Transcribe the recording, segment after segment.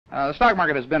The stock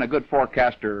market has been a good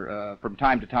forecaster from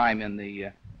time to time in the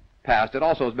past. It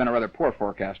also has been a rather poor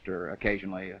forecaster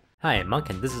occasionally. Hi, I'm Monk,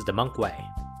 and this is the Monk Way.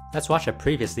 Let's watch a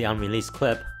previously unreleased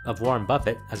clip of Warren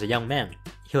Buffett as a young man.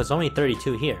 He was only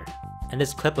 32 here, and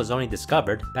this clip was only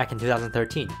discovered back in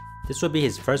 2013. This would be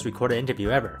his first recorded interview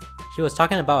ever. He was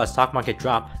talking about a stock market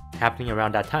drop happening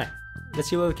around that time. Let's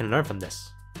see what we can learn from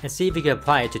this, and see if we can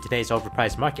apply it to today's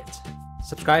overpriced market.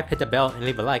 Subscribe, hit the bell, and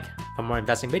leave a like for more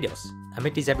investing videos. I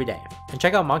make these every day. And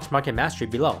check out Monk's Market Mastery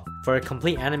below for a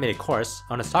complete animated course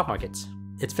on the stock markets.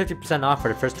 It's 50% off for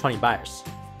the first 20 buyers.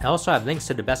 I also have links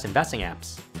to the best investing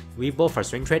apps. Webull for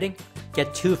swing trading.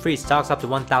 Get 2 free stocks up to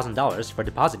 $1,000 for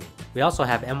depositing. We also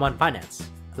have M1 Finance,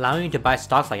 allowing you to buy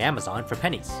stocks like Amazon for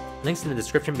pennies. Links in the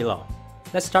description below.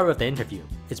 Let's start with the interview.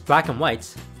 It's black and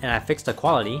white, and I fixed the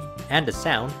quality and the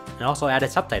sound, and also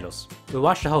added subtitles. We'll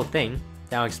watch the whole thing,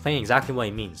 then I'll explain exactly what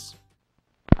he means.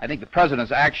 I think the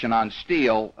president's action on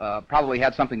steel probably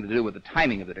had something to do with the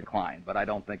timing of the decline, but I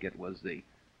don't think it was the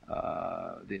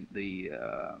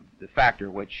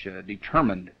factor which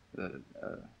determined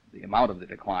the amount of the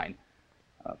decline.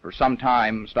 For some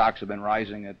time, stocks have been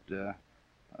rising at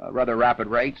rather rapid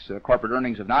rates. Corporate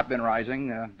earnings have not been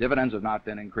rising. Dividends have not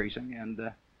been increasing, and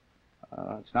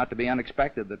it's not to be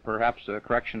unexpected that perhaps a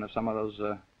correction of some of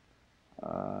those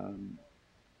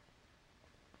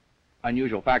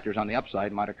unusual factors on the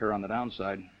upside might occur on the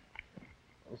downside.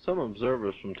 Well, some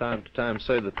observers from time to time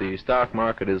say that the stock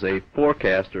market is a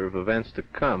forecaster of events to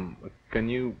come. Can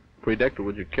you predict, or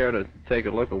would you care to take a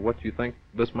look at what you think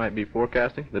this might be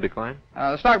forecasting, the decline?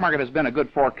 The stock market has been a good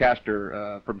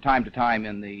forecaster from time to time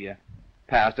in the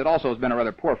past. It also has been a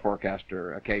rather poor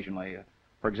forecaster occasionally.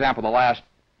 For example, the last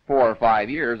 4 or 5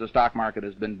 years, the stock market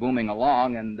has been booming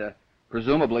along and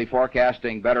presumably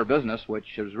forecasting better business,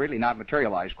 which has really not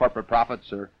materialized. Corporate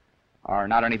profits are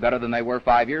not any better than they were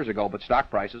 5 years ago, but stock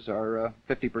prices are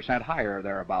 50% higher or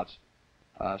thereabouts.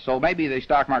 So maybe the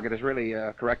stock market is really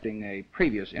correcting a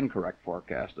previous incorrect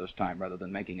forecast this time rather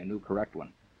than making a new correct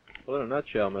one. Well, in a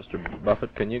nutshell, Mr.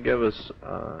 Buffett, can you give us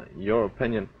your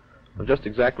opinion of just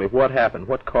exactly what happened,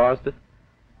 what caused it?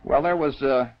 Well, there was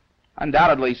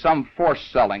undoubtedly some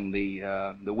forced selling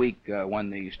the week when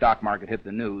the stock market hit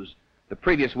the news. The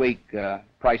previous week,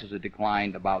 prices had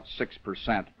declined about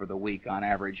 6% for the week on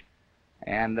average,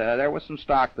 and there was some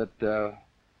stock that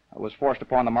was forced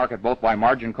upon the market both by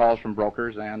margin calls from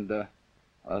brokers and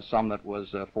some that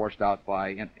was forced out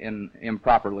by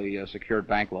improperly secured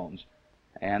bank loans.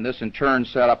 And this in turn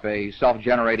set up a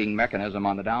self-generating mechanism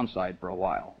on the downside for a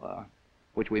while,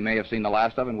 which we may have seen the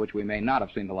last of and which we may not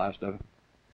have seen the last of.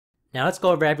 Now let's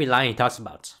go over every line he talks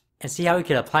about, and see how we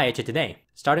could apply it to today,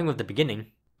 starting with the beginning.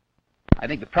 I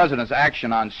think the president's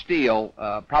action on steel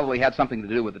probably had something to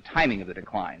do with the timing of the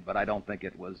decline, but I don't think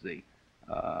it was the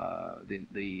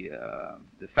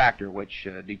factor which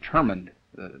determined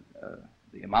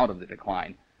the amount of the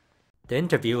decline. The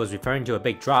interview was referring to a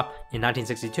big drop in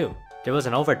 1962. There was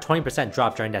an over 20%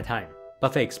 drop during that time.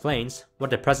 Buffett explains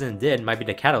what the president did might be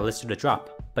the catalyst to the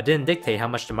drop, but didn't dictate how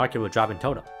much the market would drop in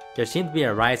total. There seemed to be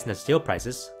a rise in the steel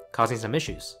prices, causing some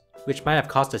issues, which might have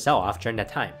caused a sell-off during that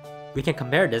time. We can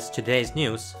compare this to today's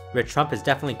news, where Trump is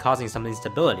definitely causing some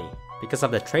instability because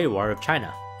of the trade war with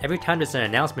China. Every time there's an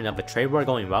announcement of a trade war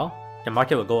going well, the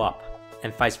market will go up,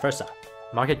 and vice versa.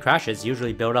 Market crashes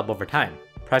usually build up over time.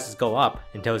 Prices go up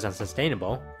until it's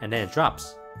unsustainable, and then it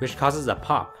drops, which causes a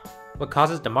pop. What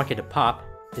causes the market to pop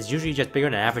is usually just bigger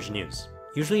than average news,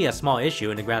 usually a small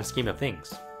issue in the grand scheme of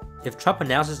things. If Trump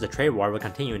announces the trade war will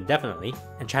continue indefinitely,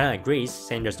 and China agrees,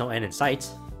 saying there's no end in sight,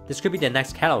 this could be the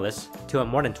next catalyst to a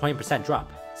more than 20% drop.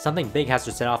 Something big has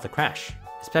to set off the crash,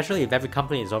 especially if every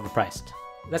company is overpriced.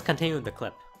 Let's continue with the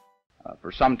clip.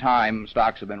 For some time,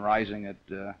 stocks have been rising at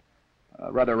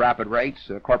rather rapid rates.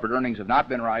 Corporate earnings have not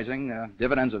been rising.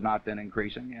 Dividends have not been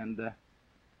increasing, and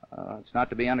it's not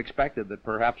to be unexpected that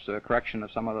perhaps a correction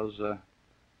of some of those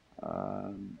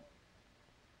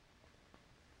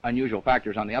unusual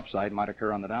factors on the upside might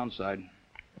occur on the downside.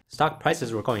 Stock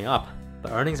prices were going up,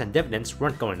 but earnings and dividends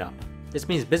weren't going up. This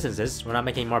means businesses were not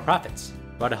making more profits,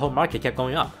 while the whole market kept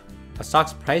going up. A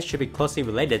stock's price should be closely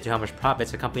related to how much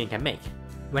profits a company can make.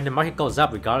 When the market goes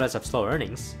up regardless of slow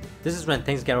earnings, this is when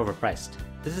things get overpriced.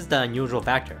 This is the unusual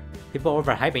factor, people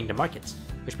overhyping the markets,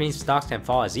 which means stocks can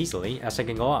fall as easily as they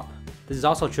can go up. This is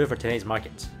also true for today's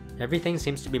market. Everything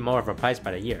seems to be more overpriced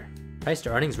by the year. Price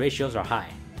to earnings ratios are high.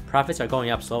 Profits are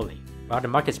going up slowly, while the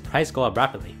market's price go up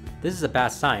rapidly. This is a bad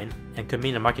sign and could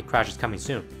mean a market crash is coming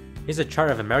soon. Here's a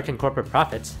chart of American corporate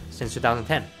profits since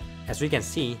 2010. As we can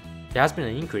see, there has been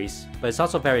an increase, but it's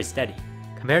also very steady.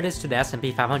 Compare this to the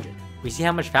S&P 500. We see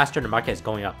how much faster the market is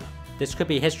going up. This could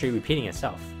be history repeating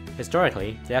itself.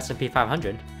 Historically, the S&P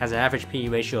 500 has an average PE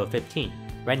ratio of 15.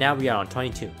 Right now we are on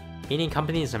 22, meaning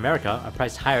companies in America are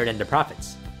priced higher than their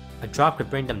profits. A drop could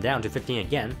bring them down to 15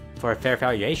 again for a fair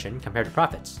valuation compared to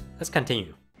profits. Let's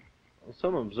continue.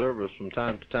 Some observers from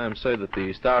time to time say that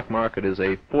the stock market is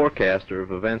a forecaster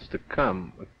of events to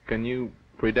come. Can you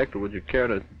predict, or would you care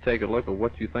to take a look at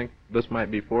what you think this might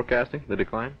be forecasting, the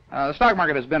decline? The stock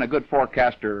market has been a good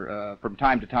forecaster from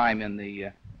time to time in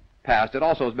the past. It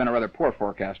also has been a rather poor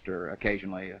forecaster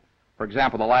occasionally. For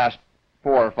example, the last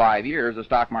 4 or 5 years, the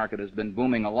stock market has been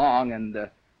booming along and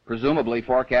presumably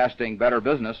forecasting better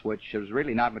business, which has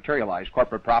really not materialized.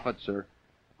 Corporate profits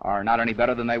are not any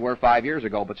better than they were 5 years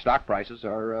ago, but stock prices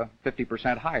are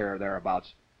 50% higher or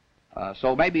thereabouts.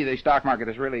 So maybe the stock market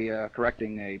is really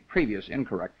correcting a previous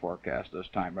incorrect forecast this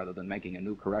time rather than making a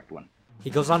new correct one. He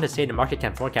goes on to say the market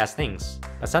can forecast things,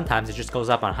 but sometimes it just goes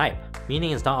up on hype, meaning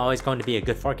it's not always going to be a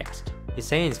good forecast. He's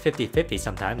saying it's 50-50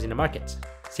 sometimes in the markets.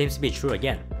 Seems to be true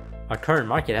again. Our current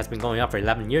market has been going up for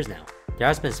 11 years now. There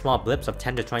has been small blips of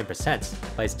 10 to 20%,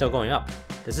 but it's still going up.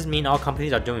 Does this mean all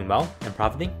companies are doing well and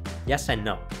profiting? Yes and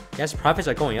no. Yes, profits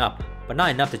are going up, but not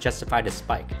enough to justify this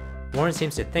spike. Warren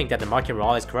seems to think that the market will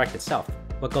always correct itself.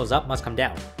 What goes up must come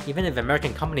down. Even if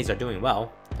American companies are doing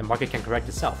well, the market can correct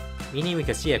itself, meaning we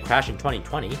could see a crash in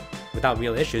 2020 without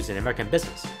real issues in American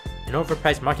business. An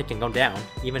overpriced market can go down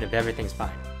even if everything's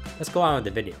fine. Let's go on with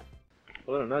the video.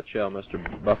 Well, in a nutshell,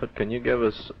 Mr. Buffett, can you give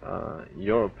us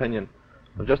your opinion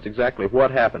of just exactly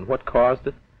what happened, what caused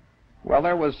it? Well,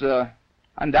 there was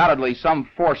undoubtedly some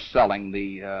forced selling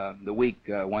the week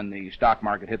when the stock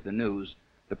market hit the news.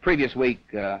 The previous week,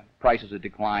 prices had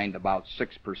declined about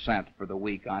 6% for the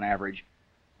week on average,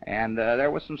 and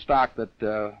there was some stock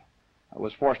that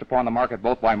was forced upon the market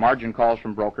both by margin calls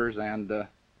from brokers and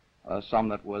some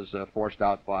that was forced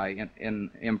out by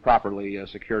improperly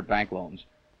secured bank loans.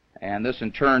 And this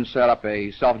in turn set up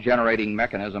a self-generating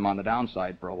mechanism on the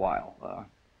downside for a while,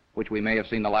 which we may have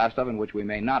seen the last of and which we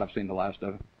may not have seen the last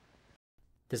of.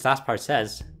 This last part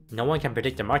says, no one can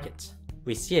predict the markets.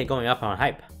 We see it going up on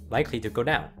hype, likely to go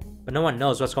down, but no one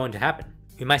knows what's going to happen.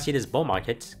 We might see this bull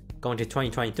market going to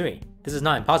 2023. This is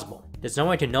not impossible. There's no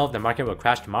way to know if the market will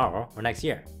crash tomorrow or next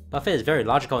year. Buffett is very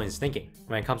logical in his thinking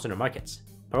when it comes to the markets,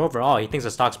 but overall he thinks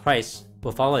the stock's price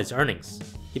will follow its earnings.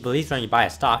 He believes when you buy a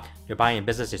stock, you're buying a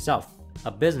business yourself.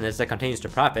 A business that continues to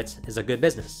profit is a good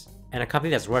business, and a company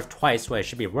that's worth twice what it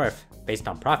should be worth based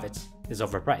on profits is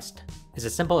overpriced. It's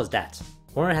as simple as that.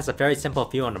 Warren has a very simple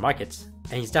view on the markets,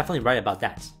 and he's definitely right about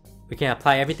that. We can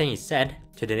apply everything he said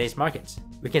to today's markets.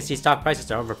 We can see stock prices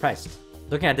are overpriced.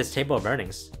 Looking at this table of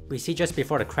earnings, we see just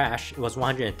before the crash it was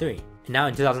 103, and now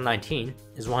in 2019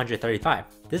 is 135.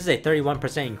 This is a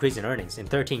 31% increase in earnings in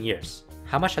 13 years.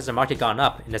 How much has the market gone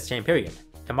up in the same period?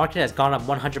 The market has gone up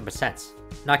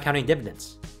 100%, not counting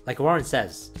dividends. Like Warren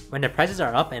says, when the prices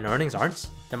are up and earnings aren't,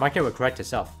 the market will correct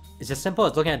itself. It's as simple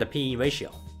as looking at the PE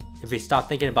ratio. If we stop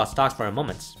thinking about stocks for a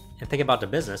moment and think about the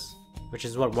business, which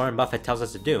is what Warren Buffett tells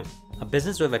us to do, a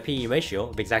business with a PE ratio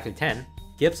of exactly 10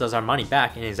 gives us our money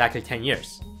back in exactly 10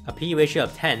 years. A PE ratio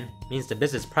of 10 means the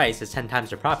business price is 10 times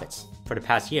the profits for the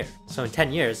past year. So in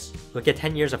 10 years, we'll get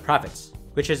 10 years of profits,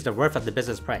 which is the worth of the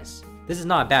business price. This is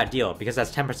not a bad deal because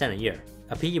that's 10% a year.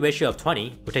 A PE ratio of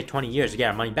 20 will take 20 years to get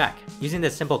our money back. Using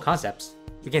these simple concepts,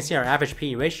 we can see our average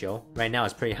PE ratio right now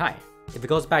is pretty high. If it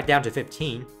goes back down to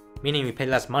 15, meaning we pay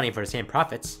less money for the same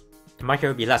profits, the market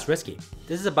would be less risky.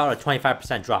 This is about a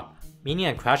 25% drop, meaning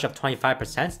a crash of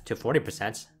 25% to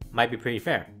 40% might be pretty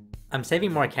fair. I'm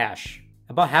saving more cash.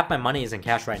 About half my money is in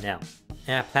cash right now,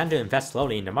 and I plan to invest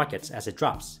slowly in the markets as it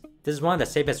drops. This is one of the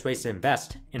safest ways to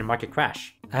invest in a market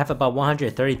crash. I have about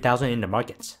 130,000 in the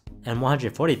markets, and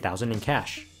 140,000 in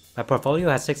cash. My portfolio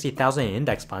has 60,000 in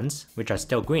index funds, which are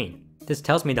still green. This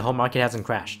tells me the whole market hasn't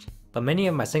crashed, but many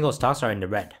of my single stocks are in the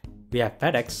red. We have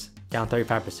FedEx, down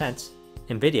 35%,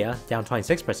 Nvidia, down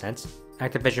 26%,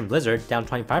 Activision Blizzard, down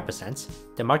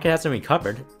 25%. The market hasn't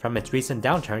recovered from its recent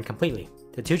downturn completely.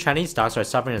 The two Chinese stocks are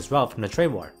suffering as well from the trade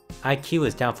war. IQ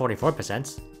is down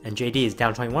 44%, and JD is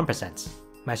down 21%.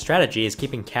 My strategy is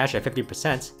keeping cash at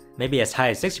 50%, maybe as high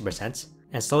as 60%,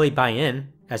 and slowly buying in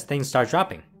as things start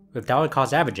dropping. With dollar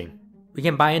cost averaging, we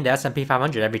can buy into S&P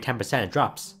 500 every 10% it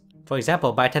drops. For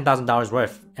example, buy $10,000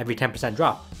 worth every 10%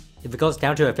 drop. If it goes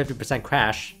down to a 50%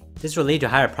 crash, this will lead to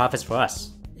higher profits for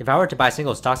us. If I were to buy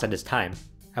single stocks at this time,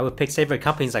 I would pick safer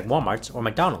companies like Walmart or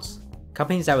McDonald's,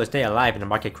 companies that would stay alive in a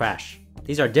market crash.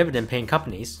 These are dividend-paying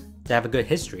companies that have a good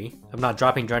history of not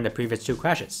dropping during the previous two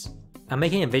crashes. I'm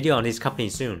making a video on these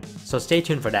companies soon, so stay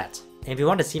tuned for that. And if you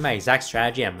want to see my exact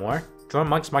strategy and more, join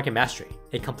Monk's Market Mastery,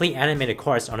 a complete animated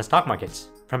course on the stock market.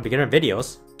 from beginner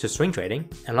videos to swing trading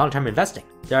and long-term investing.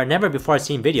 There are never before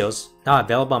seen videos now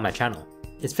available on my channel.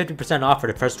 It's 50% off for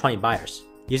the first 20 buyers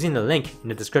using the link in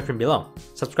the description below.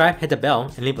 Subscribe, hit the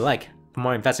bell, and leave a like for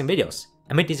more investing videos.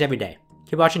 I make these every day.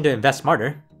 Keep watching to invest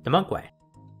smarter the Monk way.